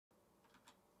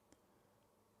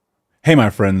Hey,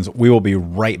 my friends, we will be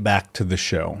right back to the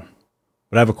show.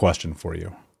 But I have a question for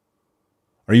you.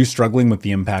 Are you struggling with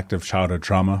the impact of childhood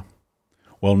trauma?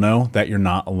 Well, know that you're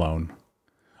not alone.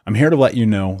 I'm here to let you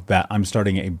know that I'm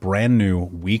starting a brand new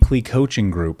weekly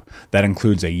coaching group that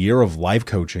includes a year of live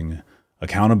coaching,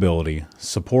 accountability,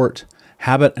 support,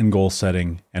 habit and goal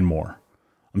setting, and more.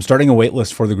 I'm starting a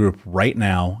waitlist for the group right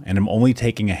now, and I'm only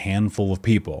taking a handful of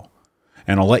people.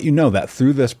 And I'll let you know that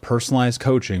through this personalized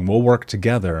coaching, we'll work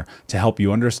together to help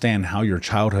you understand how your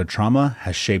childhood trauma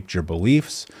has shaped your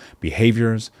beliefs,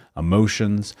 behaviors,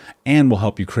 emotions, and will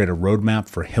help you create a roadmap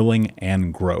for healing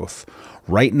and growth.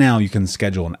 Right now, you can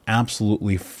schedule an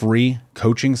absolutely free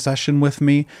coaching session with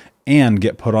me and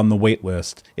get put on the wait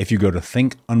list if you go to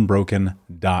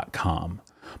thinkunbroken.com.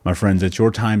 My friends, it's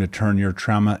your time to turn your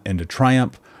trauma into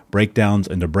triumph, breakdowns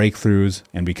into breakthroughs,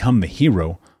 and become the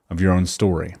hero of your own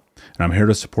story. And I'm here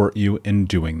to support you in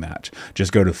doing that.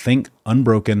 Just go to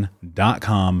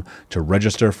thinkunbroken.com to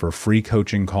register for a free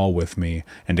coaching call with me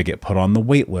and to get put on the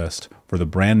wait list for the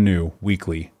brand new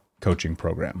weekly coaching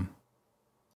program.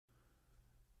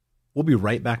 We'll be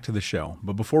right back to the show.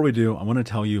 But before we do, I want to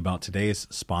tell you about today's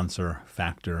sponsor,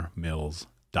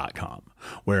 factormeals.com,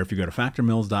 where if you go to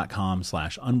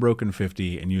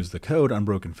factormeals.com/unbroken50 and use the code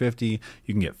unbroken50,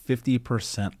 you can get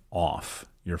 50% off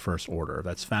your first order.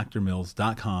 That's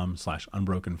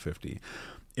factormeals.com/unbroken50.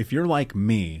 If you're like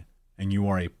me and you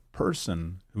are a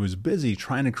person who is busy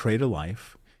trying to create a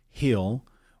life, heal,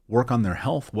 work on their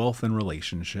health, wealth, and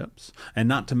relationships, and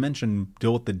not to mention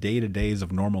deal with the day-to-days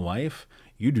of normal life,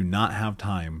 you do not have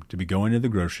time to be going to the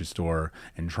grocery store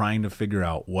and trying to figure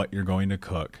out what you're going to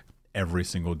cook every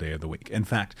single day of the week. In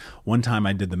fact, one time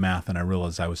I did the math and I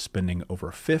realized I was spending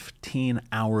over 15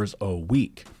 hours a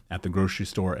week at the grocery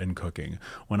store and cooking.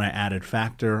 When I added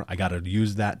Factor, I got to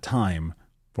use that time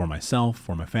for myself,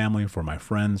 for my family, for my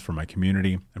friends, for my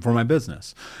community, and for my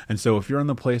business. And so if you're in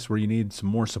the place where you need some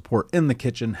more support in the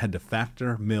kitchen, head to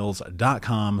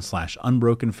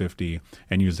factormeals.com/unbroken50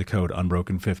 and use the code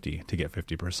unbroken50 to get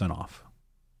 50% off.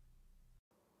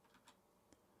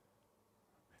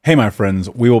 Hey, my friends,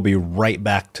 we will be right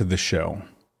back to the show.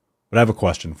 But I have a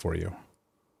question for you.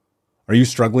 Are you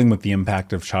struggling with the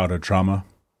impact of childhood trauma?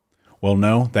 Well,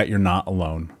 know that you're not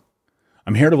alone.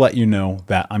 I'm here to let you know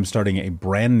that I'm starting a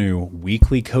brand new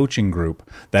weekly coaching group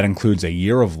that includes a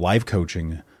year of live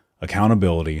coaching,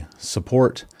 accountability,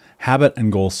 support, habit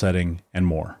and goal setting, and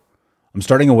more. I'm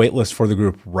starting a waitlist for the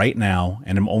group right now,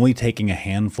 and I'm only taking a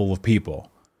handful of people.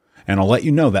 And I'll let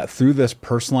you know that through this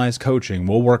personalized coaching,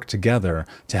 we'll work together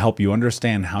to help you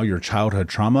understand how your childhood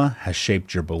trauma has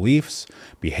shaped your beliefs,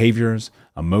 behaviors,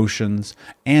 emotions,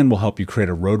 and will help you create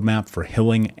a roadmap for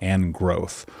healing and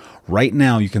growth. Right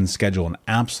now, you can schedule an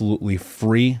absolutely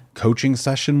free coaching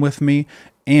session with me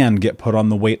and get put on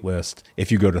the wait list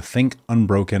if you go to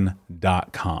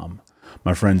thinkunbroken.com.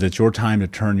 My friends, it's your time to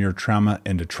turn your trauma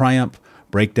into triumph,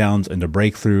 breakdowns into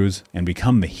breakthroughs, and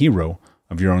become the hero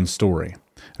of your own story.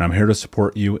 And I'm here to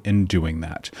support you in doing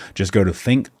that. Just go to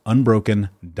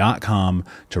thinkunbroken.com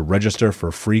to register for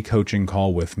a free coaching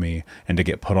call with me and to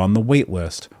get put on the wait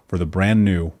list for the brand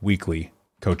new weekly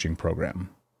coaching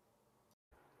program.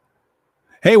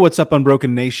 Hey, what's up,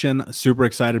 Unbroken Nation? Super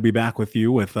excited to be back with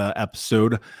you with an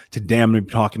episode. Today, I'm going to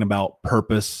be talking about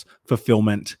purpose,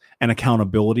 fulfillment, and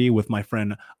accountability with my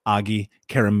friend Agi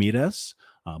Keramidas.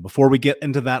 Before we get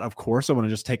into that, of course, I want to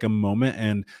just take a moment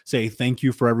and say thank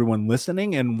you for everyone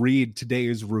listening and read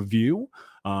today's review,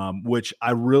 which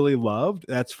I really loved.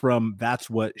 That's from That's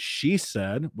What She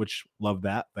Said, which love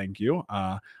that. Thank you.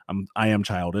 I am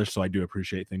childish, so I do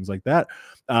appreciate things like that.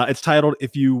 It's titled,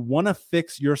 "If You Want to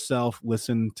Fix Yourself,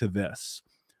 Listen to This."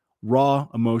 Raw,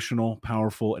 emotional,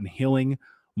 powerful, and healing.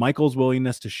 Michael's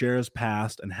willingness to share his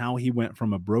past and how he went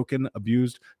from a broken,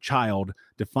 abused child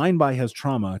defined by his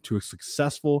trauma to a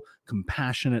successful,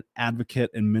 compassionate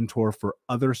advocate and mentor for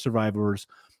other survivors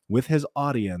with his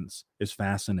audience is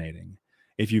fascinating.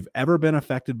 If you've ever been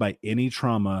affected by any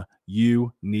trauma,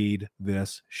 you need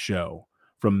this show.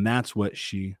 From That's What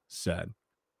She Said.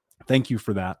 Thank you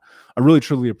for that. I really,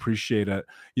 truly appreciate it.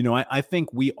 You know, I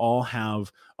think we all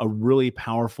have a really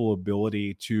powerful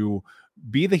ability to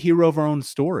be the hero of our own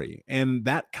story. And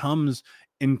that comes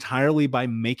entirely by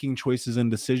making choices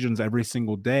and decisions every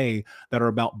single day that are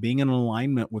about being in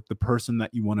alignment with the person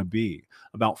that you want to be,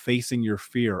 about facing your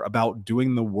fear, about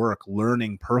doing the work,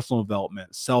 learning personal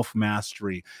development,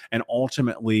 self-mastery, and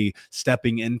ultimately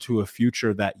stepping into a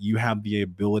future that you have the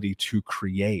ability to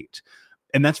create.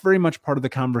 And that's very much part of the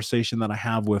conversation that I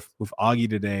have with Agi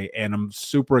today. And I'm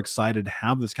super excited to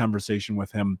have this conversation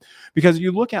with him, because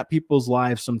you look at people's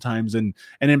lives sometimes, and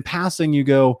in passing you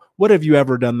go, what have you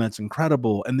ever done that's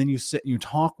incredible? And then you sit and you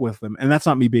talk with them. And that's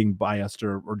not me being biased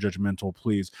or judgmental,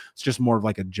 please. It's just more of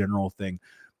like a general thing.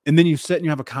 And then you sit and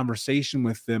you have a conversation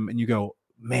with them and you go,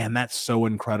 man, that's so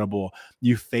incredible.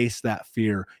 You faced that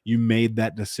fear. You made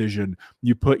that decision.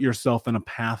 You put yourself in a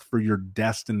path for your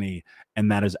destiny,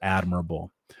 and that is admirable.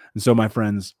 And so, my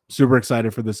friends, super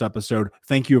excited for this episode.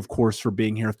 Thank you, of course, for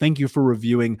being here. Thank you for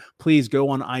reviewing. Please go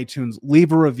on iTunes,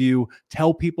 leave a review,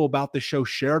 tell people about the show,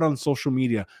 share it on social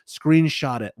media,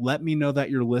 screenshot it. Let me know that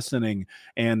you're listening.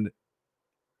 And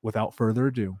without further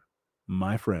ado,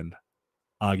 my friend,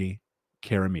 Agi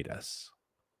Keramidas.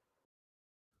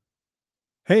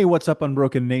 Hey, what's up,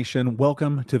 Unbroken Nation?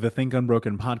 Welcome to the Think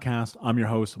Unbroken podcast. I'm your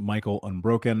host, Michael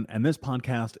Unbroken, and this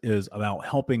podcast is about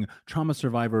helping trauma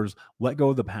survivors let go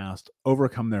of the past,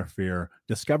 overcome their fear,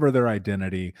 discover their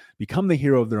identity, become the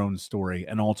hero of their own story,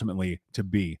 and ultimately to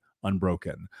be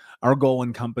unbroken. Our goal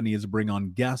in company is to bring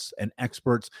on guests and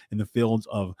experts in the fields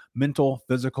of mental,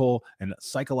 physical, and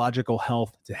psychological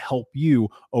health to help you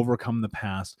overcome the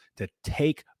past, to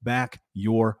take back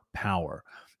your power.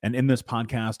 And in this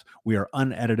podcast, we are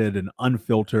unedited and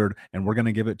unfiltered, and we're going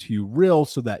to give it to you real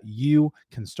so that you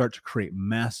can start to create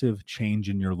massive change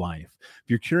in your life. If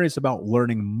you're curious about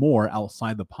learning more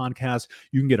outside the podcast,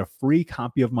 you can get a free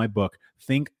copy of my book,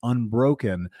 Think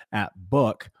Unbroken, at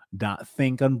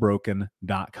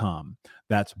book.thinkunbroken.com.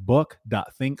 That's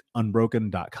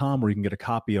book.thinkunbroken.com, where you can get a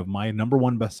copy of my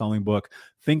 #1 best-selling book,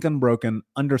 Think Unbroken: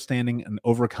 Understanding and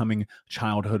Overcoming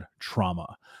Childhood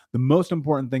Trauma. The most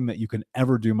important thing that you can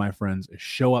ever do, my friends, is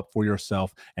show up for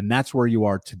yourself, and that's where you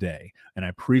are today. And I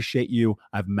appreciate you.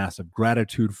 I have massive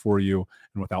gratitude for you.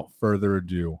 And without further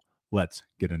ado, let's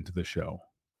get into the show.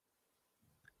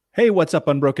 Hey, what's up,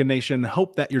 Unbroken Nation?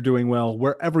 Hope that you're doing well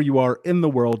wherever you are in the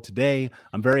world today.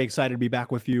 I'm very excited to be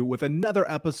back with you with another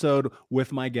episode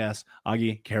with my guest,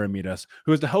 Agi Keramidas,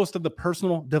 who is the host of the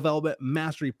Personal Development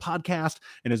Mastery podcast,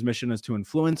 and his mission is to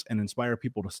influence and inspire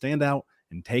people to stand out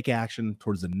and take action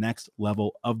towards the next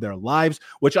level of their lives,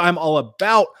 which I'm all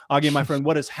about. Agi, my friend,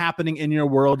 what is happening in your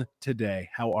world today?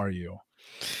 How are you?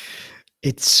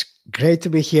 It's great to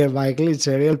be here, Michael. It's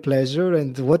a real pleasure.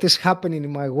 And what is happening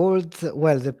in my world?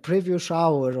 Well, the previous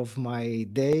hour of my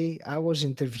day, I was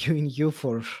interviewing you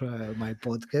for my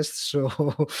podcast. So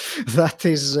that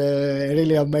is a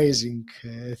really amazing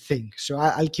thing. So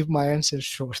I'll keep my answer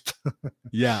short.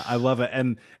 Yeah, I love it.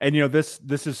 And you know, this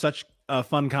is such a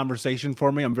fun conversation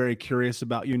for me. I'm very curious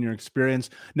about you and your experience.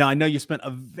 Now, I know you spent a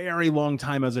very long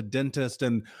time as a dentist,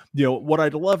 and you know what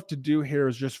I'd love to do here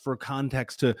is just for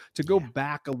context to go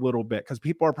back a little bit, because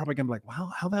people are probably gonna be like, "Wow,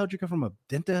 how the hell did you go from a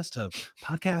dentist to a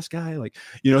podcast guy?" Like,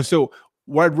 you know, so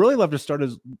what I'd really love to start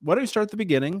is, why don't you start at the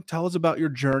beginning? Tell us about your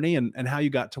journey and how you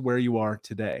got to where you are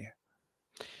today.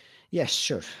 Yes,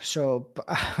 sure. So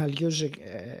I'll use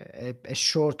a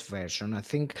short version. I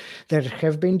think there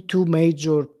have been two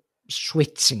major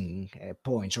switching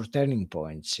points or turning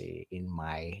points in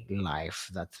my life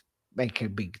that make a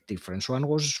big difference. One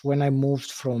was when I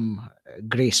moved from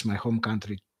Greece, my home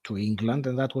country, to England,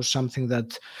 and that was something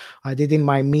that I did in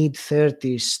my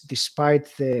mid-30s.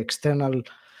 Despite the external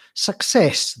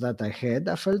success that I had,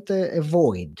 I felt a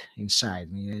void inside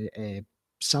me,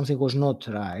 something was not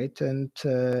right, and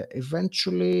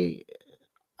eventually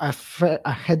I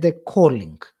had a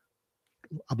calling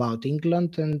about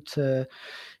England, and it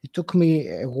took me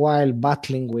a while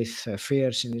battling with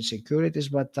fears and insecurities,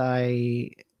 but I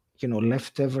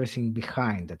left everything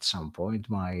behind at some point,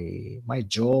 my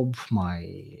job,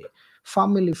 my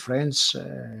family, friends,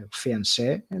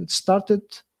 fiancé, and started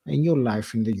a new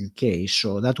life in the UK.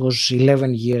 So that was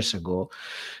 11 years ago.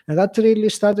 And that really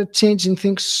started changing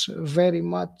things very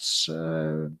much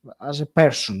as a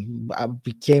person. I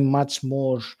became much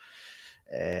more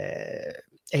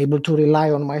able to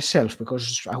rely on myself,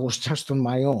 because I was just on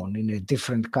my own in a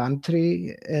different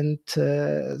country, and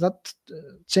that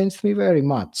changed me very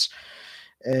much.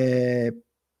 I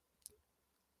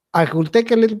will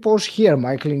take a little pause here,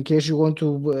 Michael, in case you want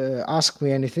to ask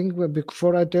me anything. But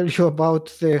before I tell you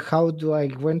about how do I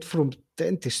went from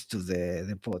dentist to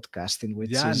the podcasting,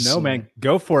 which is Man,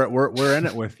 go for it. We're in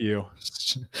it with you.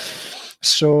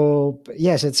 So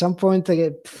yes, at some point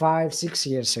 5-6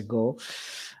 years ago,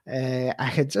 I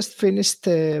had just finished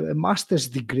a master's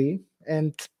degree,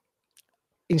 and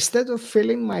instead of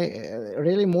feeling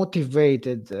really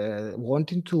motivated,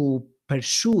 wanting to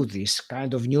pursue this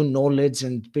kind of new knowledge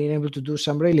and being able to do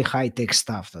some really high-tech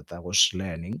stuff that I was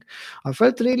learning, I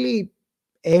felt really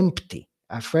empty.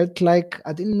 I felt like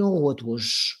I didn't know what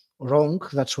was wrong.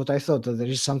 That's what I thought, that there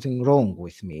is something wrong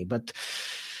with me. But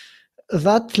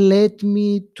that led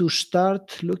me to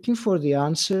start looking for the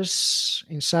answers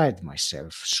inside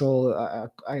myself. So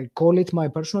I call it my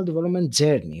personal development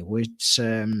journey, which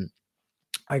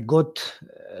I got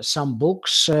some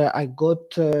books. I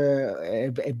got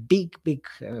a big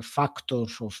factor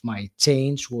of my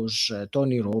change was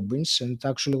Tony Robbins. And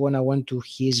actually, when I went to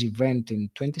his event in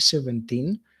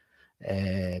 2017,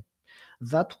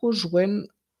 that was when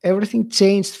everything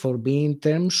changed for me in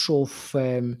terms of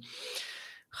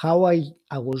how I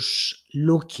was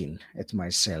looking at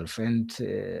myself. And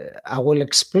I will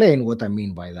explain what I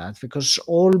mean by that, because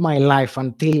all my life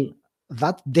until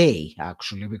that day,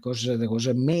 actually, because there was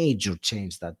a major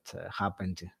change that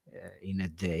happened in a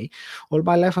day. All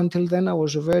my life until then, I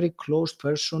was a very closed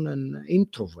person and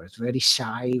introvert, very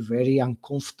shy, very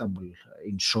uncomfortable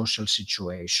in social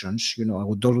situations. You know, I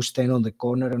would always stand on the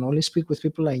corner and only speak with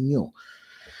people I knew.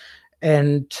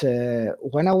 And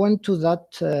when I went to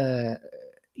that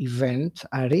event,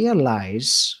 I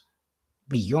realized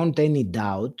beyond any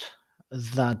doubt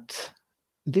that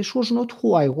this was not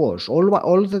who I was. All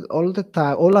the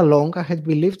time, all along, I had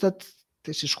believed that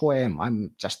this is who I am.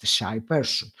 I'm just a shy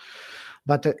person.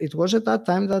 But it was at that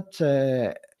time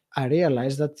that I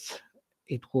realized that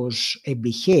it was a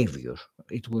behavior.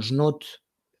 It was not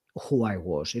who I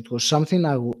was. It was something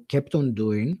I kept on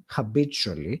doing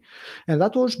habitually. And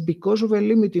that was because of a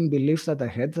limiting belief that I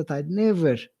had that I'd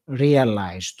never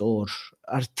realized or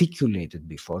articulated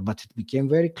before, but it became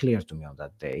very clear to me on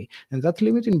that day. And that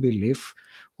limiting belief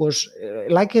was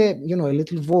like a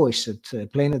little voice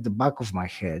playing at the back of my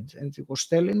head. And it was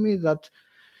telling me that,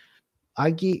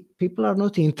 Agi, people are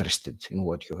not interested in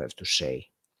what you have to say.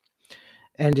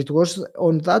 And it was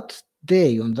on that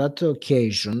day, on that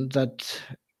occasion, that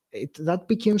that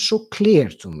became so clear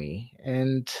to me.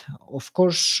 And of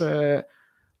course, I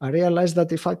realized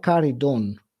that if I carried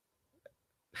on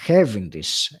having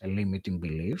this limiting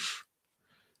belief,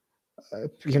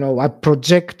 I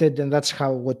projected, and that's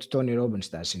what Tony Robbins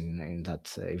does in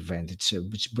that event.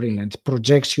 It's brilliant. It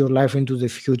projects your life into the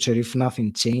future if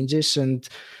nothing changes, and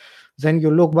then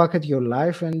you look back at your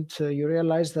life and you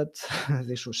realize that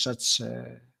this was such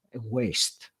a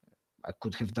waste. I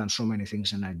could have done so many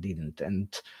things and I didn't.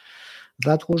 And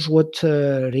that was what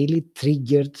really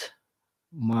triggered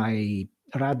my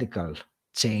radical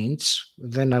change.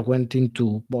 Then I went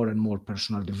into more and more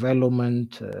personal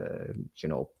development,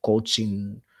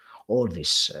 coaching, all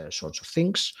these sorts of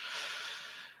things.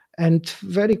 And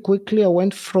very quickly I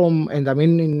went from, and I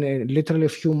mean, in literally a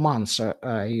few months,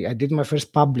 I did my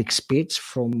first public speech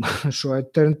so I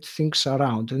turned things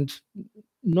around. And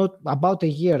not about a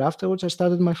year afterwards, I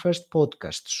started my first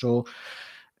podcast. So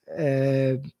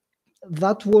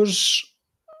that was,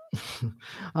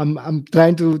 I'm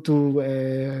trying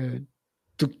to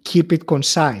keep it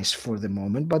concise for the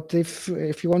moment. But if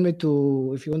you want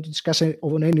to discuss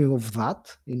on any of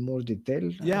that in more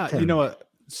detail, yeah, tell you know me. what?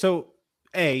 So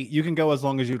you can go as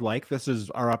long as you'd like. This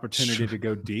is our opportunity Sure. to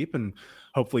go deep and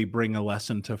hopefully bring a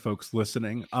lesson to folks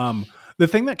listening. The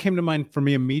thing that came to mind for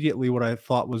me immediately, what I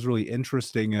thought was really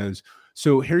interesting is,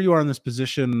 so here you are in this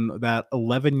position that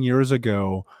 11 years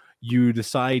ago, you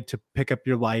decide to pick up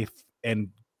your life and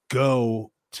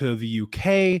go to the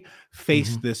UK,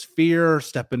 face Mhm. this fear,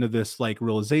 step into this like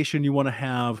realization you want to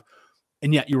have,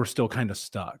 and yet you were still kind of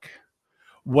stuck.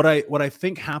 What I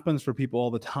think happens for people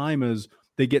all the time is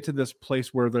they get to this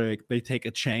place where they take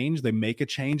a change, they make a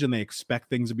change, and they expect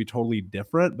things to be totally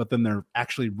different, but then they're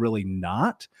actually really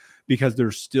not, because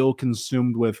they're still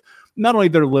consumed with not only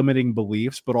their limiting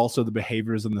beliefs, but also the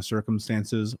behaviors and the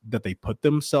circumstances that they put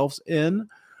themselves in.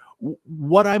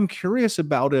 What I'm curious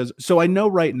about is, so I know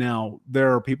right now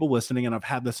there are people listening, and I've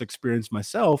had this experience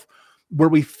myself, where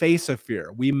we face a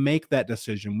fear, we make that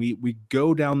decision, we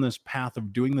go down this path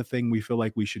of doing the thing we feel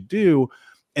like we should do,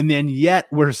 and then yet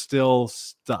we're still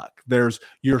stuck.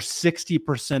 You're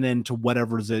 60% into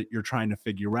whatever's it you're trying to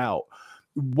figure out.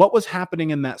 What was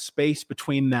happening in that space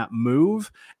between that move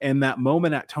and that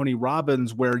moment at Tony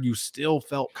Robbins where you still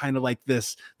felt kind of like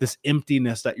this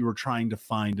emptiness that you were trying to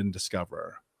find and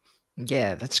discover?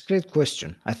 Yeah, that's a great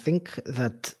question. I think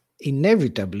that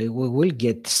inevitably we will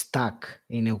get stuck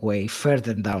in a way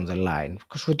further down the line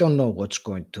because we don't know what's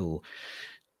going to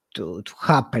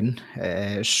happen.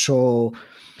 So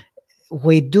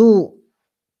we do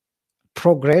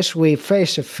progress, we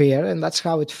face a fear, and that's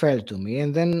how it felt to me.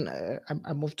 And then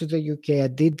I moved to the UK. I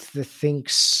did the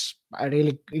things. I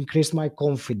really increased my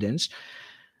confidence.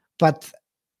 But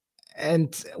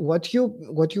and what you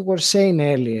were saying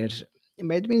earlier, it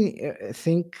made me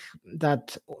think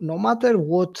that no matter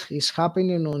what is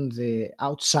happening on the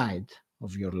outside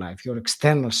of your life, your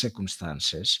external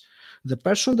circumstances, the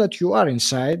person that you are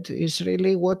inside is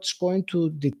really what's going to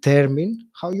determine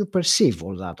how you perceive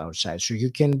all that outside. So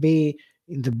you can be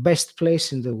in the best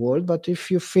place in the world, but if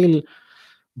you feel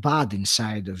bad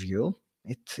inside of you,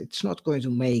 it's not going to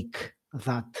make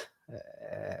that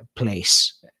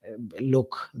place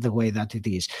look the way that it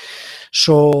is.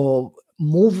 So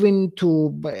moving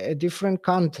to a different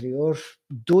country or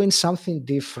doing something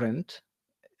different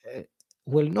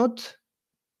will not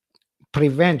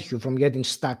prevent you from getting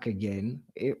stuck again.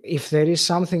 If there is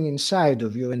something inside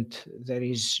of you, and there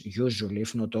is usually,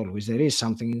 if not always, there is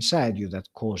something inside you that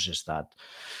causes that.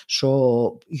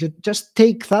 So you just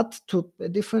take that to a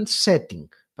different setting,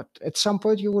 but at some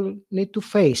point you will need to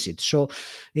face it. So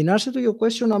in answer to your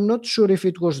question, I'm not sure if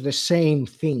it was the same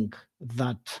thing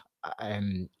that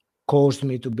caused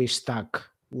me to be stuck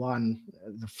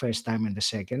the first time and the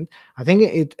second. I think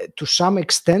it, to some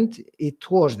extent,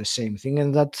 it was the same thing,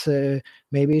 and that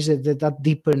maybe is that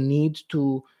deeper need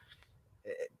to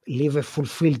live a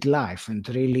fulfilled life and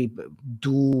really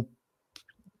do,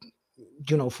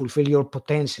 fulfill your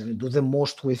potential and do the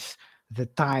most with the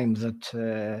time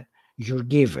that you're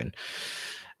given.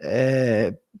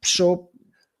 So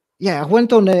yeah, I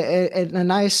went on a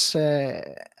nice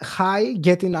high,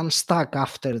 getting unstuck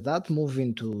after that,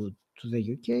 moving to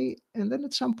the UK. And then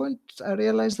at some point, I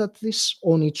realized that this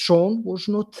on its own was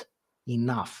not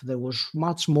enough. There was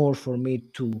much more for me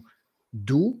to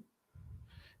do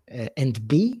and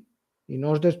be in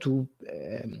order to,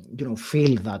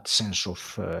 feel that sense of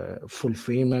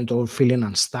fulfillment or feeling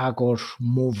unstuck or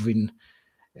moving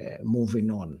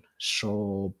on.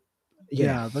 So,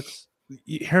 yeah.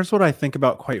 Here's what I think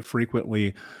about quite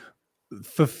frequently.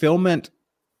 Fulfillment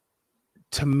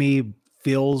to me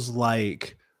feels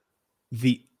like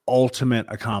the ultimate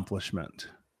accomplishment.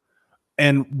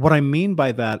 And what I mean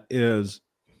by that is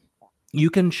you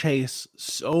can chase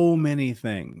so many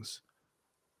things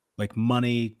like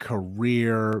money,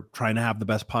 career, trying to have the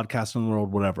best podcast in the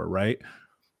world, whatever, right?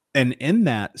 And in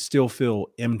that still feel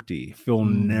empty, feel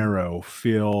narrow,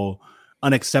 feel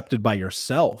unaccepted by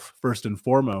yourself first and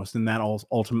foremost, and that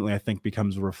ultimately I think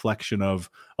becomes a reflection of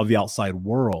the outside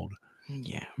world.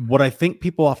 Yeah. What I think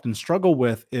people often struggle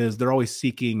with is they're always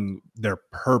seeking their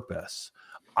purpose.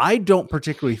 I don't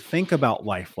particularly think about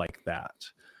life like that.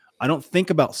 I don't think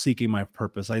about seeking my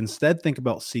purpose. I instead think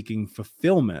about seeking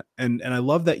fulfillment. And I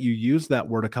love that you use that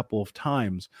word a couple of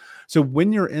times. So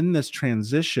when you're in this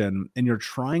transition and you're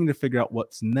trying to figure out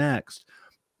what's next,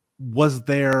 was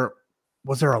there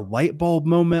a light bulb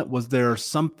moment? Was there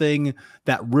something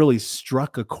that really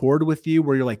struck a chord with you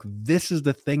where you're like, this is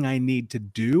the thing I need to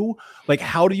do? Like,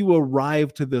 how do you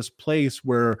arrive to this place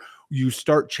where you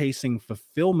start chasing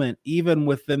fulfillment even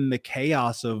within the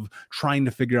chaos of trying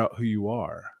to figure out who you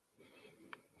are?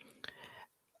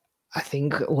 I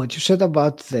think what you said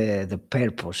about the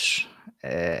purpose,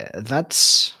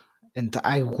 that's, and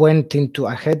I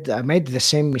made the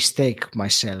same mistake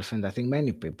myself, and I think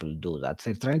many people do that.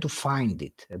 They're trying to find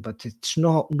it, but it's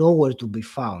nowhere to be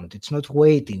found. It's not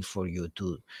waiting for you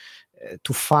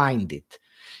to find it.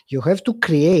 You have to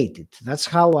create it. That's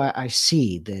how I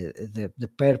see the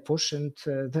purpose and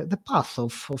the path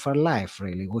of our life.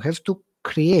 Really, we have to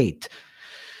create.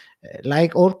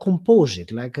 Or compose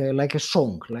it like a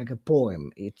song, like a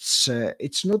poem. It's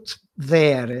not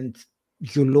there and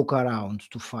you look around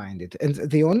to find it. And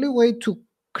the only way to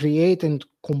create and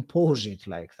compose it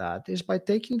like that is by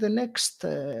taking the next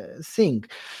thing.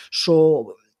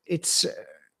 So it's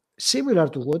similar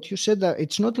to what you said, that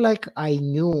it's not like I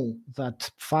knew that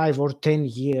 5 or 10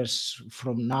 years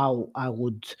from now I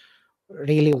would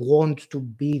really want to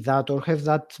be that or have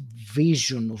that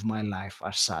vision of my life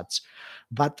as such.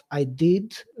 But I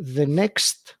did the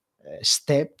next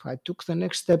step. I took the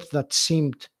next step that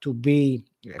seemed to be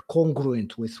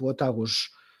congruent with what I was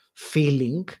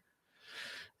feeling.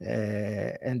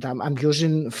 And I'm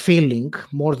using feeling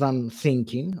more than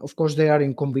thinking. Of course, they are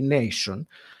in combination.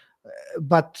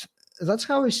 But that's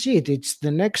how I see it. It's the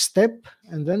next step,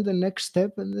 and then the next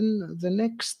step, and then the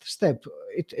next step.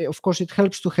 Of course, it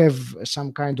helps to have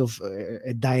some kind of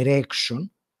a direction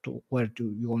to where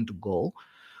you want to go,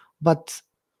 but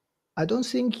I don't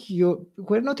think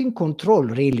we're not in control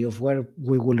really of where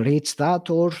we will reach that,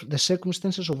 or the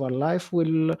circumstances of our life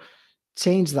will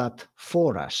change that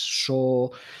for us.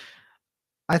 So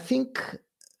I think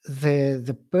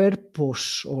the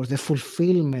purpose or the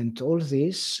fulfillment, all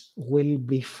this will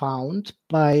be found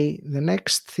by the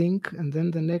next thing and then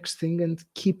the next thing and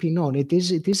keeping on. It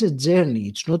is a journey.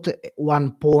 It's not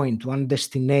one point, one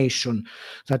destination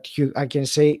that I can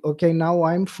say, okay, now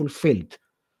I'm fulfilled.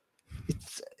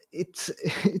 It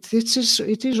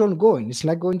is ongoing. It's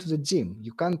like going to the gym.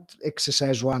 You can't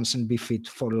exercise once and be fit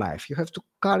for life. You have to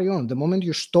carry on. The moment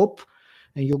you stop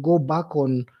and you go back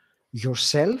on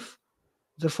yourself,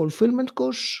 the fulfillment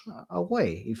goes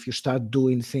away. If you start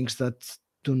doing things that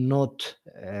do not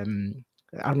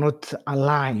are not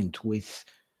aligned with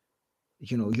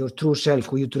your true self,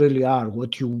 who you truly are,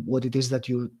 what it is that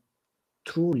you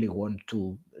truly want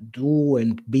to do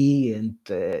and be and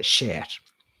share.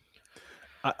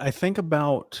 I think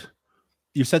about,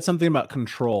 you said something about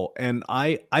control, and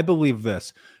I believe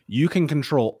this. You can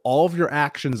control all of your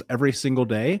actions every single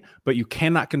day, but you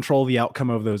cannot control the outcome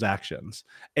of those actions.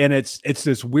 And it's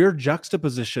this weird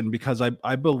juxtaposition, because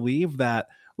I believe that,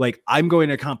 like, I'm going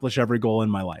to accomplish every goal in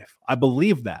my life. I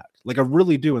believe that, like, I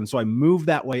really do. And so I move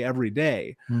that way every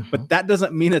day, but that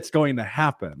doesn't mean it's going to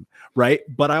happen, right?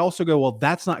 But I also go, well,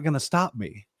 that's not going to stop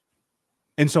me.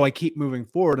 And so I keep moving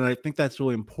forward. And I think that's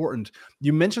really important.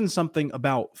 You mentioned something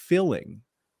about feeling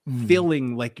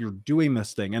like you're doing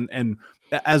this thing. And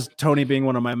as Tony being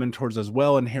one of my mentors as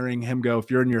well, and hearing him go, if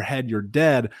you're in your head, you're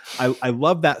dead. I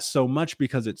love that so much,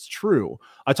 because it's true.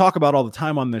 I talk about all the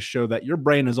time on this show that your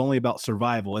brain is only about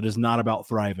survival. It is not about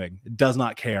thriving. It does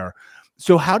not care.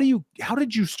 So how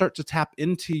did you start to tap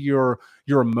into your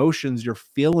emotions, your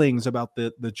feelings about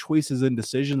the choices and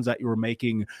decisions that you were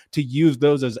making, to use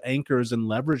those as anchors and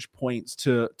leverage points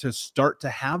to start to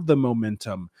have the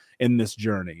momentum in this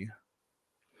journey?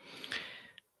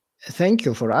 Thank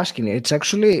you for asking. It's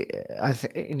actually,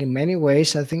 in many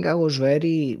ways, I think I was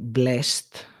very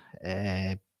blessed,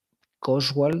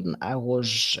 because when I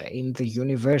was in the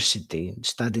university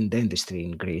studying dentistry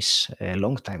in Greece a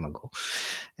long time ago,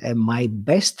 my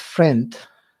best friend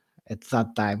at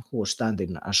that time, who was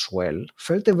studying as well,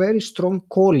 felt a very strong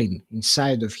calling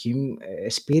inside of him, a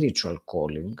spiritual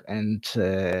calling. And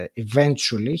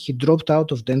eventually he dropped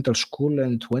out of dental school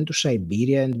and went to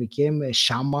Siberia and became a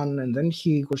shaman. And then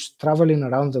he was traveling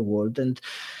around the world, and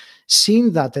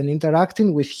seeing that and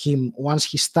interacting with him once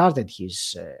he started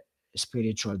his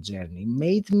spiritual journey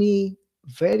made me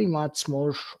very much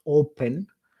more open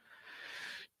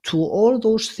to all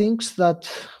those things that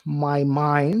my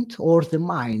mind, or the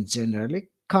mind generally,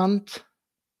 can't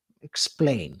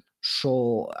explain.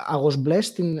 So I was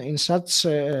blessed in such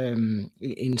a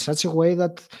way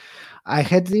that I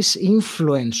had this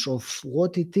influence of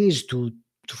what it is to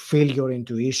feel your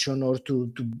intuition, or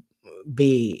to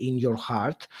be in your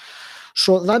heart.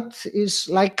 So that is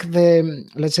like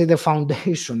let's say, the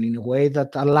foundation, in a way,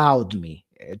 that allowed me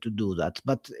to do that.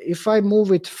 But if I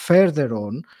move it further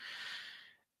on,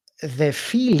 the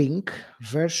feeling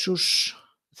versus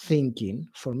thinking,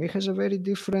 for me, has a very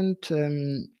different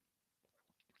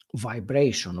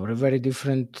vibration, or a very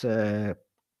different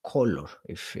color,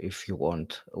 if you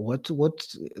want. What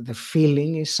the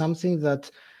feeling is something that,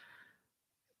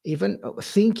 even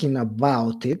thinking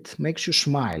about it, makes you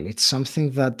smile. It's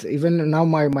something that, even now,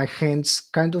 my hands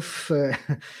kind of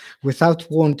without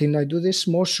wanting, I do this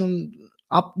motion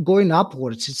going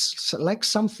upwards. It's like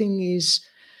something is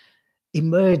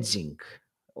emerging,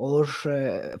 or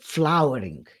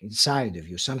flowering inside of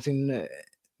you, something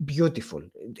beautiful.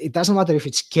 It doesn't matter if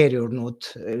it's scary or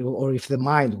not, or if the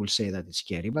mind will say that it's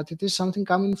scary, but it is something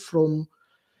coming from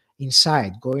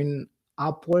inside, going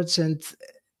upwards. And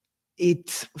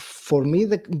for me,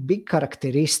 the big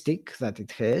characteristic that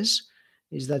it has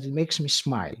is that it makes me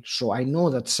smile. So I know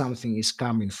that something is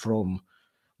coming from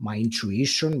my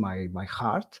intuition, my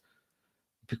heart,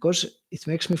 because it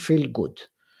makes me feel good.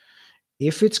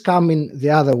 If it's coming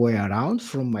the other way around,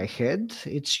 from my head,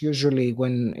 it's usually,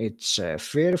 when it's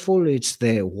fearful, it's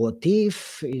the what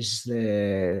if, is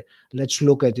the let's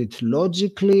look at it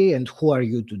logically, and who are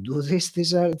you to do this?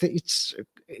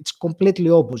 It's completely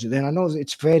opposite. And I know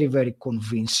it's very, very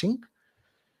convincing.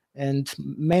 And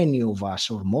many of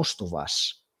us, or most of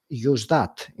us, use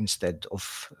that instead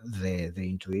of the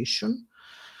intuition.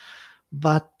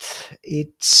 But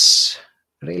it's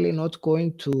really not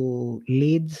going to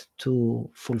lead to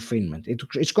fulfillment.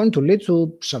 It's going to lead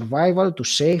to survival, to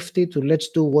safety, to let's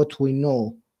do what we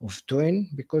know of doing,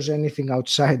 because anything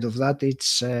outside of that,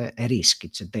 it's a risk,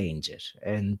 it's a danger.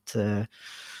 And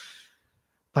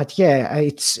but yeah,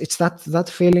 it's that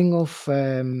feeling of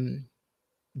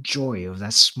joy, of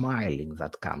that smiling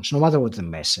that comes, no matter what the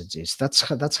message is.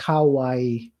 That's how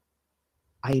I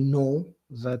know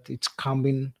that it's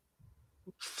coming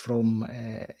from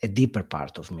a deeper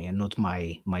part of me and not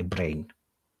my brain.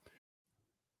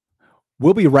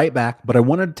 We'll be right back, but I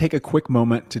wanted to take a quick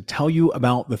moment to tell you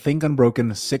about the Think Unbroken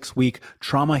 6-week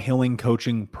trauma healing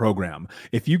coaching program.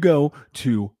 If you go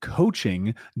to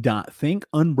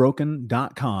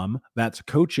coaching.thinkunbroken.com, that's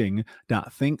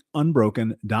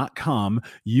coaching.thinkunbroken.com,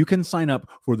 you can sign up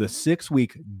for the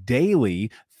 6-week daily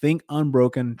Think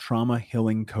Unbroken Trauma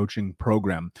Healing Coaching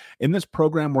Program. In this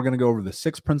program, we're going to go over the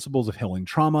 6 principles of healing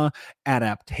trauma,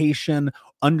 adaptation,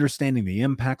 understanding the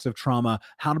impacts of trauma,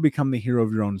 how to become the hero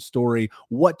of your own story,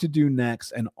 what to do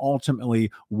next, and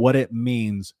ultimately what it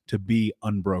means to be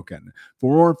unbroken.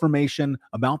 For more information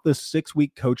about this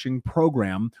 6-week coaching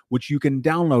program, which you can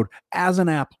download as an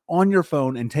app on your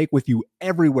phone and take with you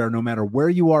everywhere, no matter where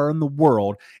you are in the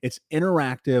world, it's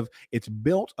interactive. It's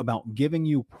built about giving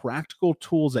you practical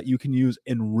tools that you can use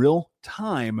in real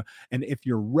time. And if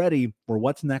you're ready for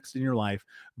what's next in your life,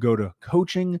 go to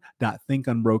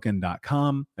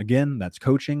coaching.thinkunbroken.com. Again, that's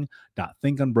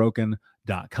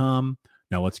coaching.thinkunbroken.com.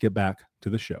 Now let's get back to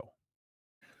the show.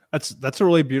 That's a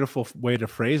really beautiful way to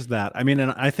phrase that. I mean,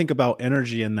 and I think about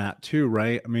energy in that too,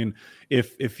 right? I mean,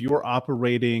 if you're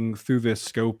operating through this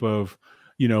scope of,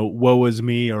 woe is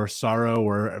me or sorrow,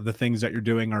 or the things that you're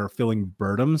doing are feeling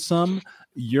burdensome,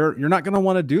 you're not going to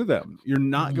want to do them. You're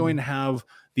not going to have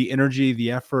the energy,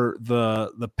 the effort,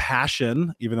 the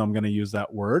passion, even though I'm going to use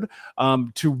that word,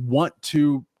 to want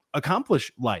to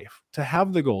accomplish life, to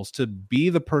have the goals, to be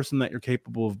the person that you're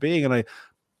capable of being. And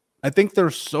I think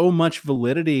there's so much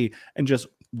validity in just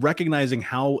recognizing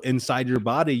how inside your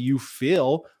body you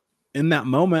feel in that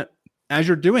moment as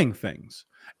you're doing things.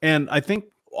 And I think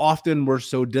often we're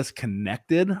so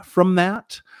disconnected from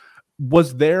that.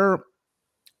 Was there,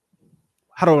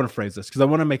 how do I want to phrase this? Because I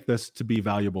want to make this to be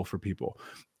valuable for people.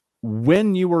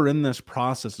 When you were in this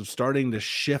process of starting to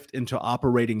shift into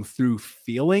operating through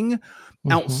feeling,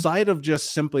 outside of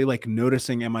just simply like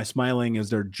noticing, am I smiling? Is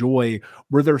there joy?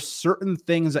 Were there certain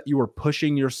things that you were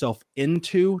pushing yourself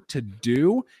into to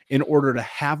do in order to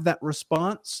have that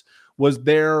response? Was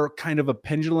there kind of a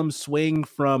pendulum swing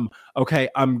from, okay,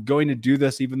 I'm going to do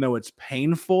this even though it's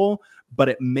painful, but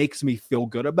it makes me feel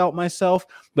good about myself?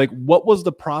 Like, what was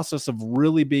the process of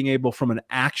really being able, from an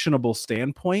actionable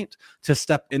standpoint, to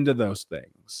step into those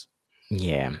things?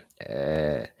 Yeah.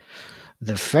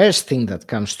 The first thing that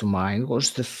comes to mind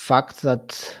was the fact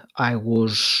that I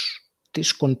was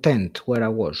discontent where I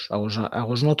was. I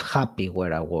was not happy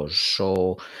where I was.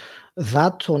 So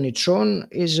that on its own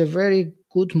is a very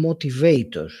good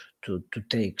motivator to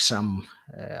take some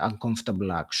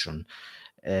uncomfortable action.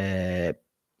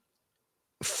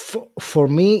 For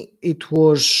me, it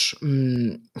was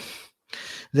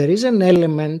there is an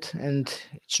element, and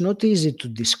it's not easy to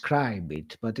describe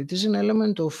it, but it is an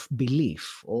element of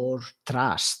belief or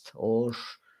trust, or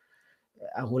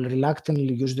I will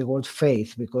reluctantly use the word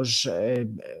faith, because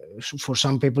for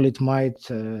some people it might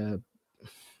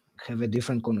have a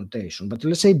different connotation. But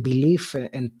let's say belief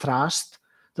and trust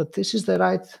that this is the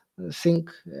right thing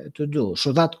to do.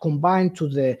 So that combined to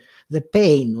the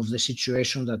pain of the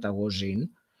situation that I was in,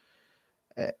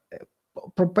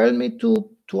 propelled me to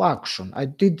action. I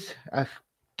did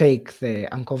take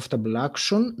the uncomfortable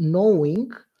action,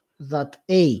 knowing that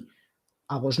I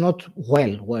was not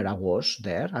well where I was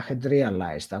there. I had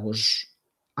realized I was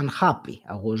unhappy.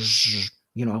 I was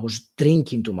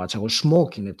drinking too much. I was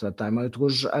smoking at that time. I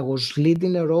was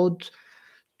leading a road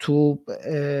to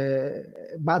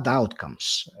bad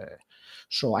outcomes.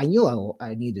 So I knew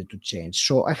I needed to change.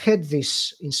 So I had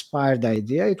this inspired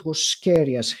idea. It was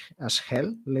scary as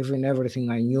hell, leaving everything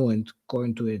I knew and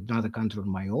going to another country on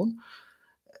my own.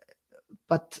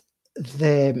 But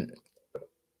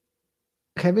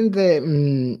having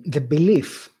the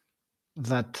belief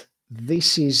that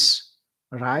this is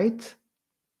right,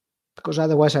 because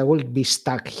otherwise I will be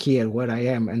stuck here where I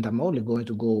am, and I'm only going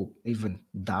to go even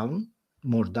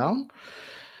more down.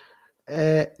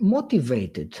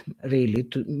 Motivated me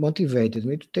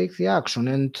to take the action.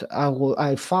 And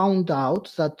I found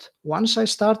out that once I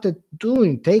started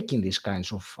taking these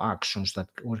kinds of actions that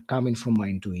were coming from my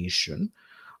intuition,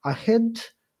 I had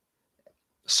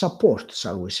support,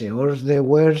 shall we say, or there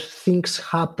were things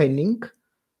happening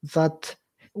that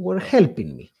were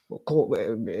helping me.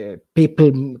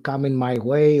 People coming my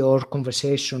way, or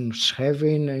conversations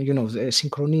having, the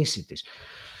synchronicities.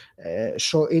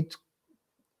 So it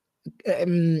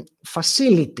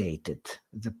facilitated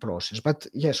the process. But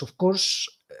yes, of course,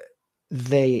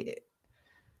 the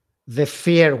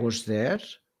fear was there.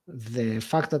 The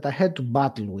fact that I had to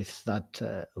battle with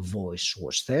that voice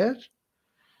was there.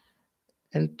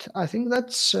 And I think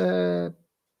that's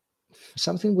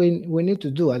something we need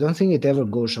to do. I don't think it ever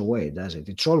goes away, does it?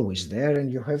 It's always there,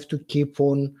 and you have to keep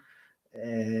on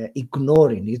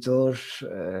ignoring it or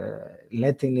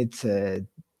letting it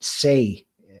say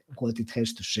what it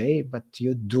has to say, but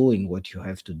you're doing what you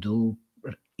have to do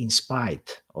in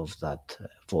spite of that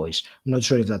voice. I'm not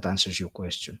sure if that answers your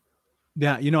question.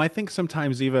 Yeah, I think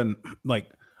sometimes even like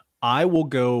I will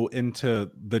go into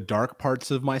the dark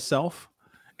parts of myself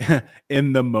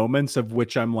in the moments of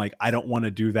which I'm like, I don't want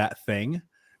to do that thing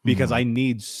because I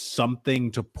need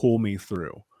something to pull me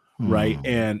through. Right.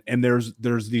 And there's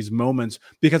these moments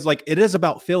because like it is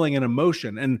about feeling an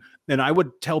emotion. And I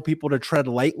would tell people to tread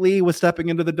lightly with stepping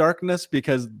into the darkness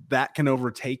because that can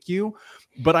overtake you.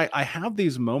 But I have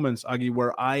these moments, Agi,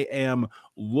 where I am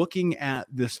looking at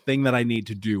this thing that I need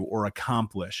to do or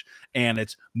accomplish. And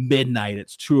it's midnight,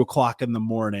 it's 2:00 in the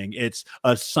morning, it's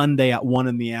a Sunday at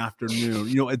 1 PM.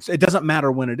 It doesn't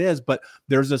matter when it is, but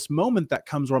there's this moment that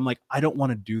comes where I'm like, I don't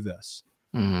want to do this.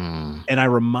 And I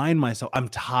remind myself, I'm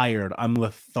tired, I'm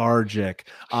lethargic,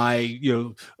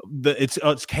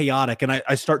 it's chaotic. And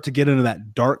I start to get into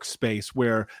that dark space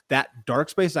where that dark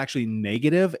space is actually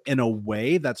negative in a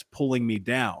way that's pulling me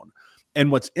down.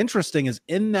 And what's interesting is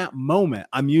in that moment,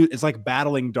 it's like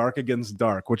battling dark against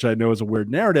dark, which I know is a weird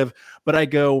narrative, but I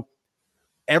go,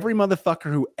 every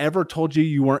motherfucker who ever told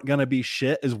you weren't going to be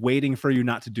shit is waiting for you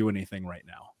not to do anything right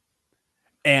now.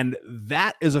 And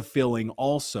that is a feeling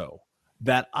also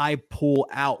that I pull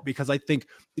out because I think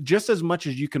just as much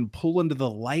as you can pull into the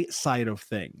light side of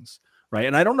things, right?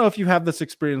 And I don't know if you have this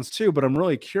experience too, but I'm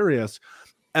really curious.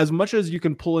 As much as you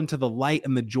can pull into the light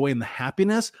and the joy and the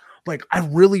happiness, like I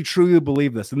really truly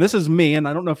believe this. And this is me, and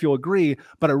I don't know if you'll agree,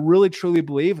 but I really truly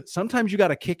believe sometimes you got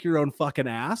to kick your own fucking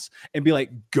ass and be like,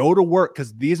 go to work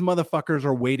because these motherfuckers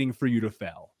are waiting for you to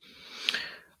fail.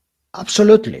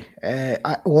 Absolutely.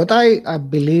 What I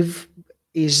believe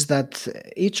is that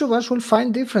each of us will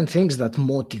find different things that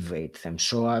motivate them.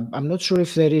 So I'm not sure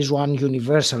if there is one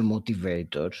universal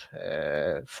motivator.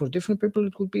 For different people,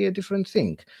 it could be a different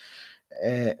thing.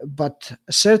 But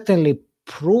certainly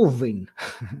proving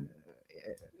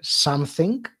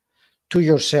something to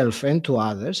yourself and to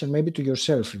others, and maybe to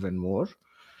yourself even more,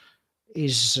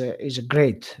 is a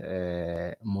great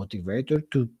motivator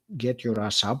to get your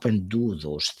ass up and do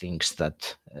those things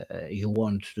that you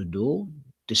want to do,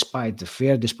 despite the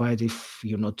fear, despite if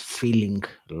you're not feeling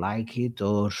like it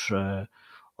or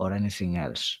anything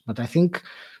else. But I think,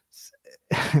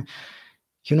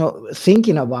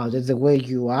 thinking about it the way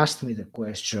you asked me the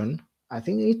question, I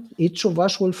think each of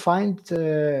us will find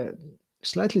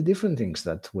slightly different things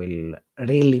that will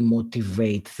really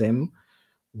motivate them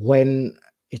when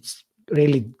it's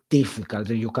really difficult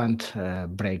and you can't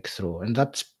break through. And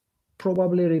that's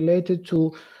probably related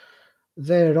to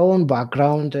their own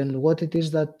background and what it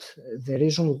is that the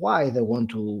reason why they want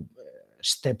to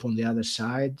step on the other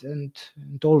side and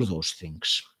all those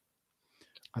things.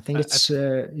 I think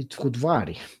it could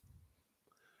vary.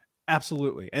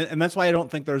 Absolutely. And that's why I don't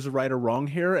think there's a right or wrong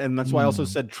here. And that's why I also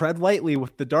said tread lightly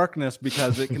with the darkness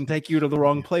because it can take you to the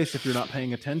wrong place if you're not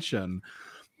paying attention.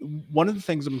 One of the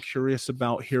things I'm curious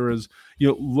about here is,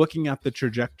 looking at the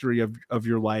trajectory of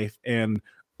your life and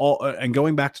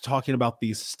going back to talking about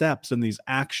these steps and these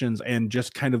actions and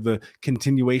just kind of the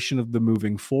continuation of the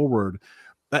moving forward.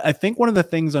 I think one of the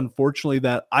things, unfortunately,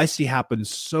 that I see happen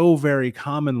so very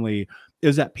commonly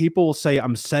is that people will say,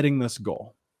 I'm setting this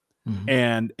goal.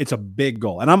 And it's a big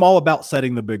goal. And I'm all about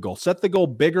setting the big goal. Set the goal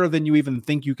bigger than you even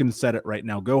think you can set it right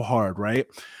now. Go hard, right?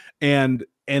 And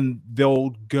they'll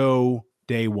go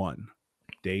day 1,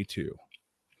 day 2.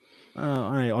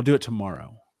 All right, I'll do it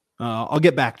tomorrow. I'll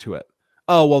get back to it.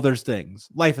 Oh, well, there's things.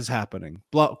 Life is happening.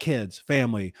 Kids,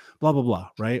 family, blah, blah, blah,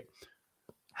 right?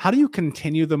 How do you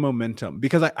continue the momentum?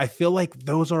 Because I feel like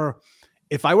those are,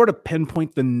 if I were to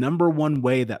pinpoint the number one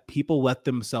way that people let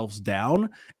themselves down,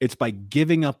 it's by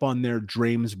giving up on their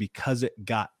dreams because it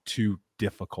got too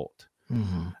difficult.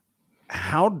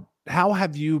 How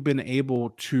have you been able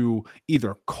to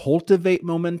either cultivate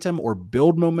momentum or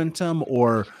build momentum,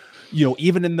 or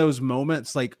even in those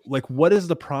moments, like what is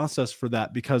the process for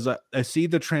that? Because I see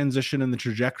the transition and the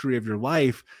trajectory of your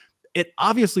life. It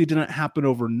obviously didn't happen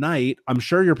overnight. I'm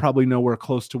sure you're probably nowhere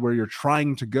close to where you're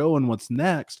trying to go and what's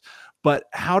next. But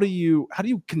how do you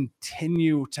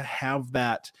continue to have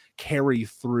that carry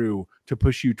through to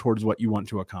push you towards what you want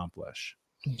to accomplish?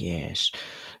 Yes.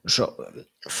 So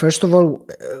first of all,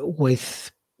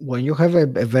 when you have a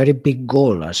very big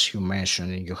goal, as you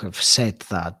mentioned, and you have set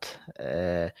that,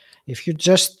 if you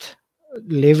just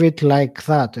leave it like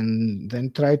that and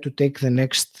then try to take the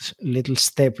next little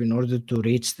step in order to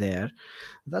reach there,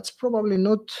 that's probably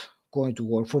not going to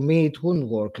work. For me, it wouldn't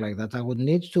work like that. I would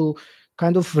need to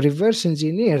kind of reverse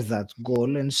engineer that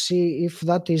goal and see if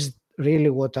that is really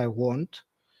what I want.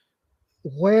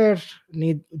 Where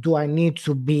do I need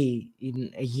to be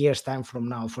in a year's time from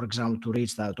now, for example, to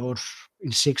reach that, or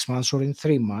in 6 months, or in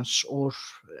 3 months, or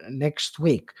next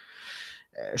week?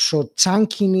 So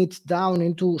chunking it down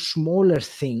into smaller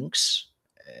things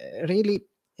really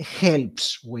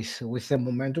helps with the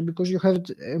momentum, because you have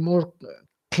a more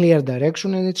clear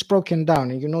direction and it's broken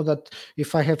down. And you know that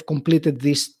if I have completed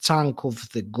this chunk of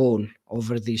the goal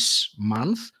over this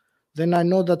month, then I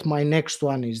know that my next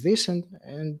one is this,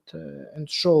 and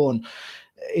so on.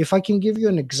 If I can give you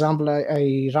an example,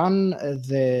 I ran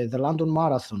the London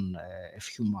Marathon a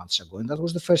few months ago, and that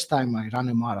was the first time I ran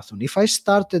a marathon. If I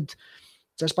started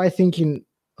just by thinking,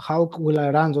 how will I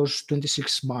run those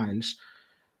 26 miles,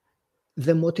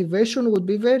 the motivation would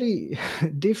be very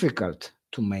difficult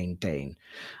to maintain.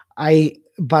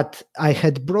 But I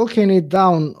had broken it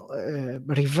down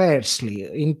reversely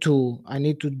into, I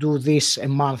need to do this a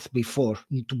month before,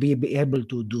 to be able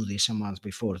to do this a month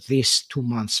before, this 2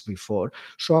 months before.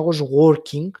 So I was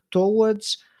working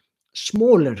towards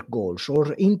smaller goals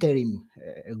or interim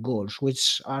goals,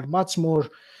 which are much more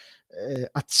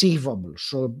achievable.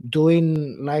 So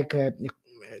doing like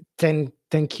 10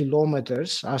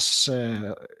 kilometers as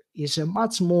is a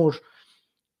much more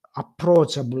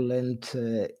approachable and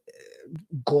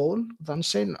goal than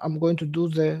saying I'm going to do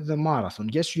the marathon.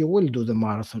 Yes, you will do the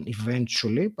marathon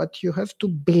eventually, but you have to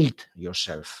build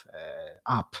yourself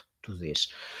up to this.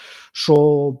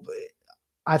 So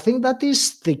I think that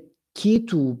is the key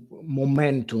to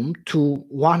momentum, to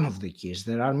one of the keys.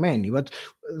 There are many, but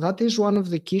that is one of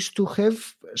the keys, to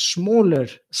have smaller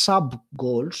sub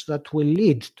goals that will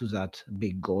lead to that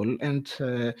big goal. And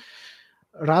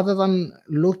rather than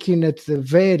looking at the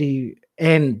very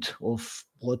end of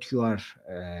what you are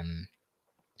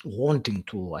wanting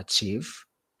to achieve,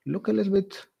 look a little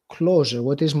bit closer.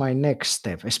 What is my next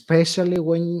step? Especially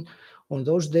when on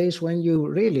those days when you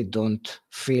really don't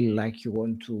feel like you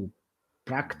want to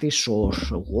practice or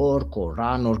work or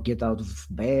run or get out of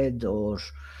bed, or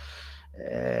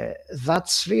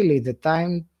that's really the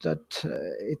time that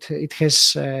it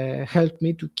has helped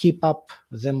me to keep up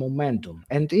the momentum.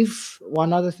 And if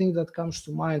one other thing that comes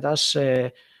to mind as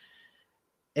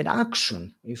an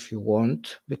action, if you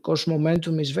want, because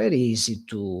momentum is very easy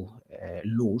to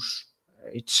lose.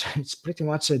 It's pretty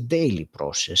much a daily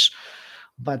process.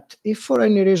 But if for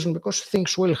any reason, because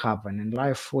things will happen and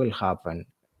life will happen,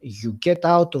 you get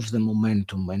out of the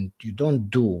momentum and you don't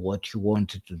do what you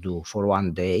wanted to do for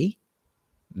one day,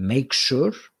 make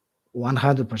sure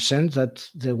 100% that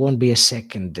there won't be a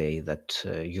second day that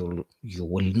you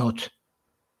will not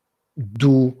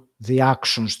do the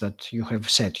actions that you have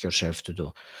set yourself to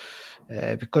do.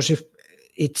 Because if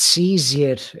it's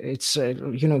easier, it's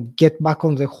get back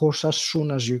on the horse as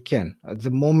soon as you can. At the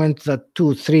moment that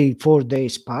 2, 3, 4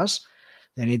 days pass,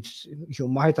 then you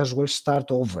might as well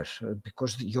start over,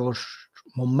 because your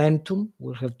momentum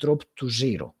will have dropped to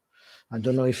zero. I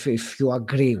don't know if you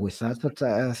agree with that,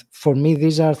 but for me,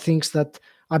 these are things that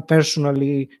I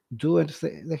personally do, and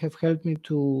they have helped me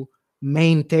to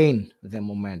maintain the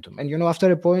momentum. And after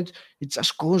a point, it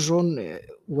just goes on.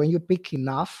 When you pick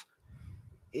enough,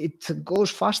 it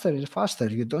goes faster and faster.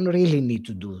 You don't really need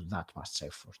to do that much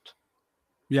effort.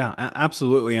 Yeah,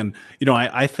 absolutely. And,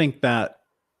 I think that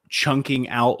chunking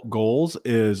out goals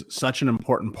is such an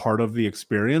important part of the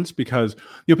experience, because,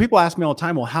 people ask me all the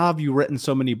time, well, how have you written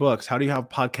so many books? How do you have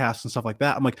podcasts and stuff like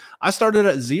that? I'm like, I started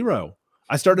at 0.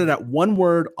 I started at 1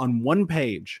 word on 1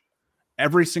 page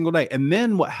every single day. And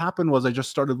then what happened was I just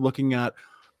started looking at,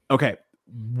 okay,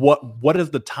 what is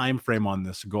the time frame on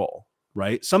this goal?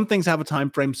 Right? Some things have a time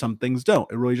frame, some things don't.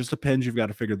 It really just depends. You've got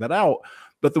to figure that out.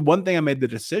 But the one thing I made the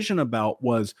decision about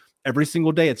was every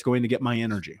single day it's going to get my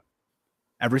energy.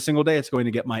 Every single day it's going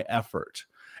to get my effort.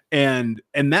 And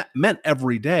that meant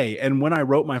every day. And when I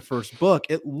wrote my first book,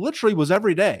 it literally was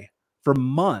every day for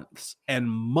months and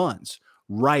months,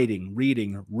 writing,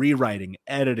 reading, rewriting,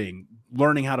 editing,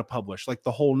 learning how to publish, like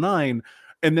the whole 9.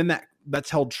 And then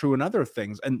that's held true in other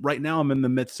things. And right now I'm in the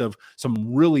midst of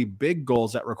some really big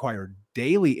goals that require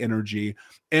daily energy.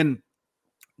 And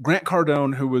Grant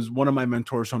Cardone, who was one of my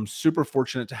mentors, who I'm super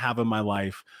fortunate to have in my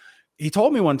life, he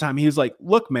told me one time, he was like,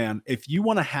 look, man, if you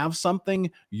want to have something,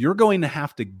 you're going to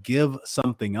have to give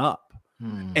something up.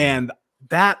 And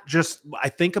that just, I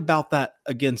think about that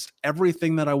against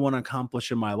everything that I want to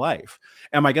accomplish in my life.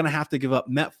 Am I going to have to give up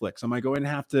Netflix? Am I going to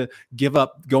have to give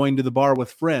up going to the bar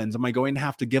with friends? Am I going to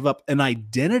have to give up an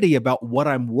identity about what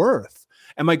I'm worth?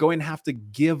 Am I going to have to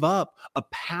give up a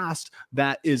past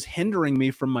that is hindering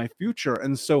me from my future?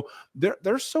 And so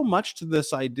there's so much to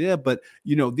this idea, but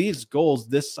these goals,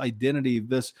 this identity,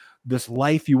 this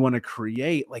life you want to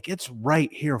create, like it's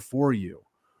right here for you.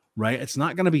 Right? It's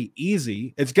not going to be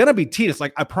easy. It's going to be tedious.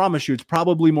 Like I promise you, it's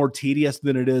probably more tedious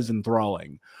than it is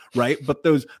enthralling. Right? But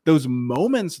those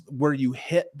moments where you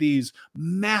hit these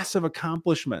massive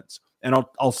accomplishments, and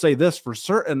I'll say this for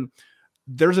certain,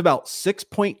 there's about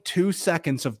 6.2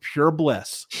 seconds of pure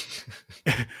bliss.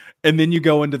 And then you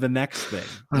go into the next thing.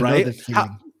 Right?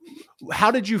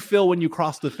 How did you feel when you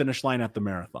crossed the finish line at the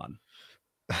marathon?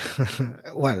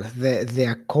 Well, the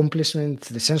accomplishment,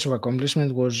 the sense of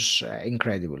accomplishment was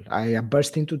incredible. I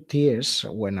burst into tears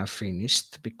when I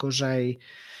finished because there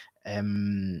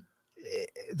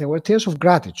were tears of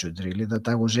gratitude, really, that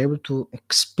I was able to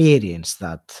experience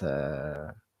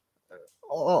that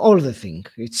all the thing.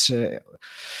 It's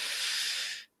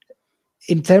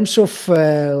in terms of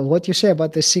what you say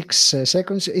about the 6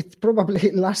 seconds, it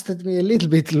probably lasted me a little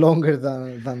bit longer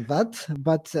than that.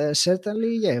 But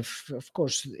certainly, yeah, of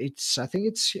course, I think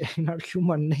it's in our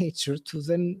human nature to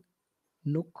then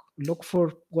look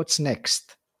for what's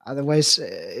next. Otherwise,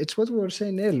 it's what we were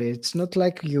saying earlier. It's not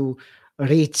like you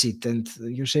reach it and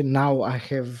you say, now I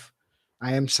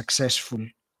am successful,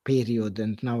 period,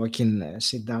 and now I can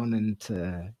sit down and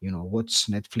watch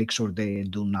Netflix all day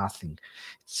and do nothing.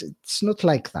 It's not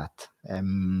like that.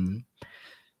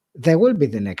 There will be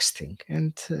the next thing,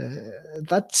 and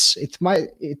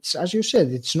it's as you said,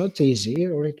 it's not easy,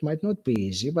 or it might not be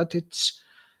easy, but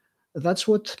that's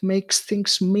what makes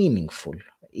things meaningful.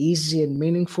 Easy and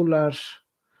meaningful are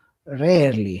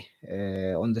rarely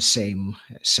on the same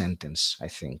sentence, I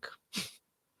think.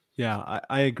 Yeah,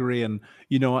 I agree. And,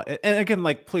 and again,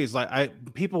 like, please,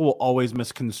 people will always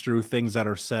misconstrue things that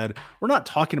are said. We're not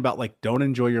talking about like, don't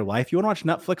enjoy your life. You want to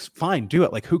watch Netflix? Fine, do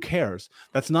it. Like, who cares?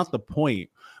 That's not the point.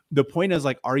 The point is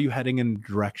like, are you heading in a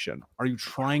direction? Are you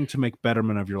trying to make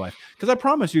betterment of your life? Because I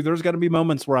promise you, there's going to be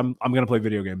moments where I'm going to play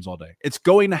video games all day. It's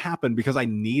going to happen because I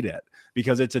need it,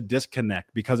 because it's a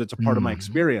disconnect, because it's a part of my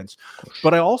experience.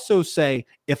 But I also say,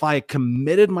 if I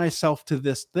committed myself to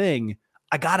this thing,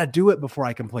 I got to do it before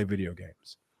I can play video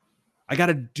games. I got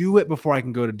to do it before I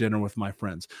can go to dinner with my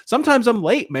friends. Sometimes I'm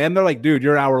late, man. They're like, dude,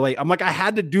 you're an hour late. I'm like, I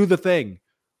had to do the thing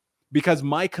because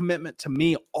my commitment to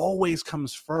me always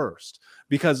comes first.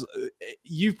 Because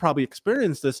you've probably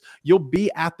experienced this. You'll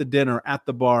be at the dinner, at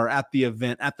the bar, at the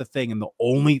event, at the thing, and the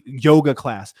only yoga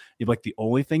class, you're like, the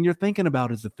only thing you're thinking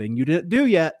about is the thing you didn't do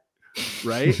yet.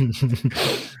 Right?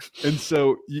 And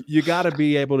so you got to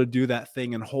be able to do that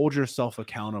thing and hold yourself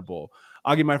accountable.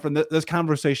 Agi, my friend, this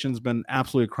conversation's been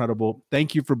absolutely incredible.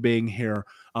 Thank you for being here.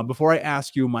 Before I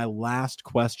ask you my last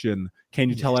question, can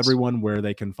you tell everyone where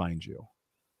they can find you?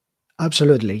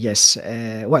 Absolutely, yes.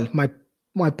 Well,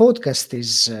 my podcast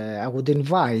is, I would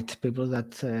invite people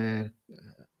that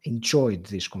enjoyed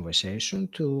this conversation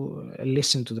to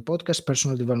listen to the podcast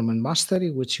Personal Development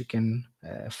Mastery, which you can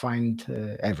find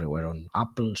everywhere on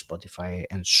Apple, Spotify,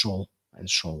 and so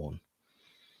on.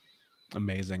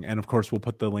 Amazing. And of course, we'll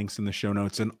put the links in the show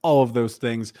notes and all of those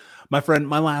things. My friend,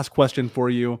 my last question for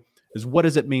you is, what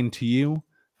does it mean to you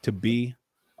to be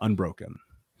unbroken?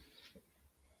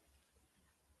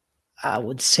 I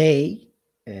would say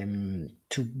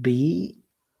to be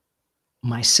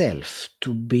myself,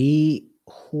 to be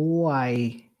who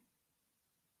I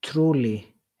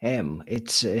truly am.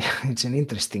 It's an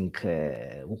interesting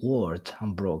word,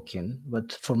 unbroken,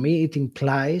 but for me it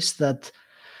implies that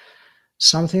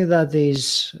something that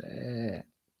is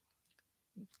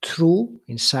true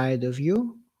inside of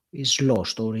you is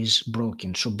lost or is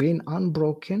broken. So being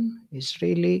unbroken is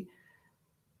really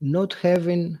not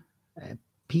having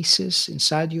pieces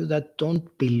inside you that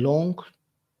don't belong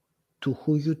to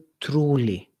who you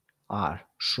truly are.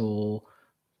 So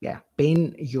yeah,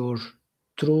 being your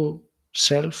true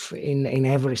self in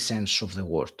every sense of the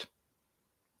word.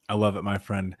 I love it, my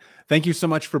friend. Thank you so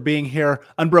much for being here.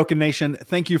 Unbroken Nation,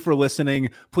 thank you for listening.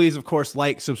 Please, of course,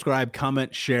 like, subscribe,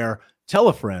 comment, share, tell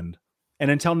a friend. And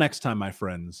until next time, my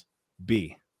friends,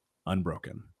 be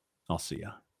unbroken. I'll see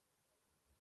ya.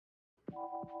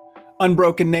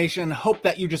 Unbroken Nation, hope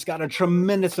that you just got a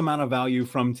tremendous amount of value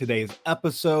from today's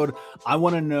episode. I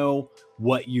want to know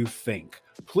what you think.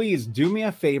 Please do me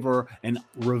a favor and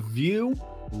review,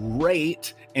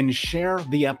 rate, and share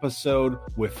the episode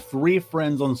with 3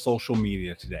 friends on social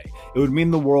media today. It would mean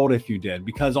the world if you did,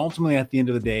 because ultimately at the end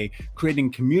of the day,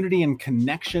 creating community and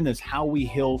connection is how we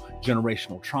heal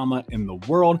generational trauma in the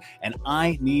world. And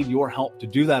I need your help to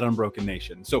do that, Unbroken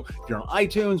Nation. So if you're on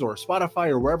iTunes or Spotify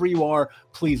or wherever you are,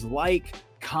 please like,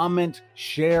 comment,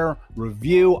 share,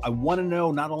 review. I want to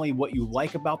know not only what you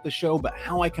like about the show, but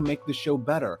how I can make the show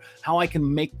better, how I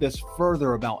can make this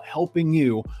further about helping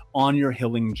you on your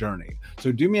healing journey.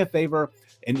 So do me a favor,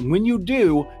 and when you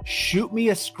do, shoot me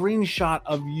a screenshot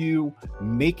of you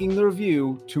making the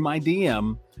review to my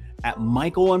DM at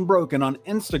Michael Unbroken on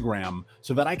Instagram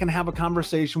so that I can have a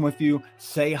conversation with you,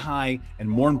 say hi, and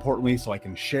more importantly, so I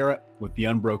can share it with the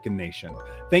Unbroken Nation.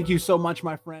 Thank you so much,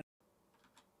 my friend.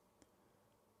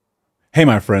 Hey,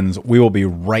 my friends, we will be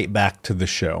right back to the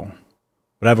show,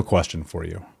 but I have a question for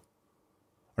you.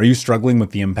 Are you struggling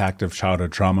with the impact of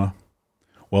childhood trauma?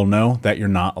 Well, know that you're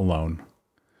not alone.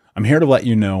 I'm here to let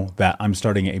you know that I'm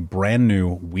starting a brand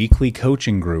new weekly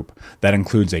coaching group that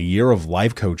includes a year of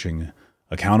live coaching,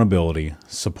 accountability,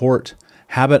 support,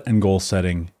 habit and goal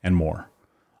setting, and more.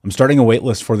 I'm starting a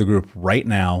waitlist for the group right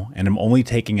now, and I'm only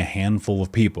taking a handful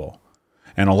of people.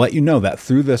 And I'll let you know that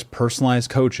through this personalized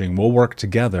coaching, we'll work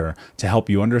together to help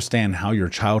you understand how your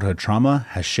childhood trauma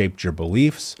has shaped your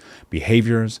beliefs,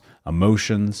 behaviors,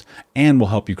 emotions, and will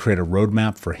help you create a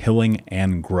roadmap for healing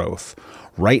and growth.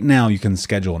 Right now, you can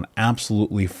schedule an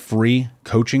absolutely free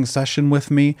coaching session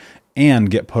with me and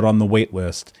get put on the wait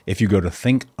list if you go to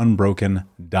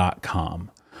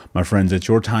thinkunbroken.com. My friends, it's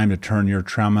your time to turn your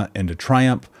trauma into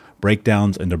triumph,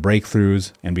 breakdowns into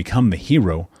breakthroughs, and become the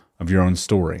hero of your own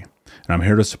story. And I'm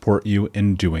here to support you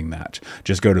in doing that.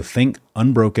 Just go to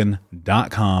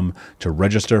thinkunbroken.com to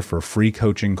register for a free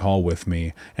coaching call with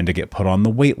me and to get put on the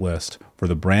wait list for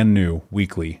the brand new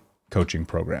weekly coaching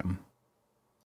program.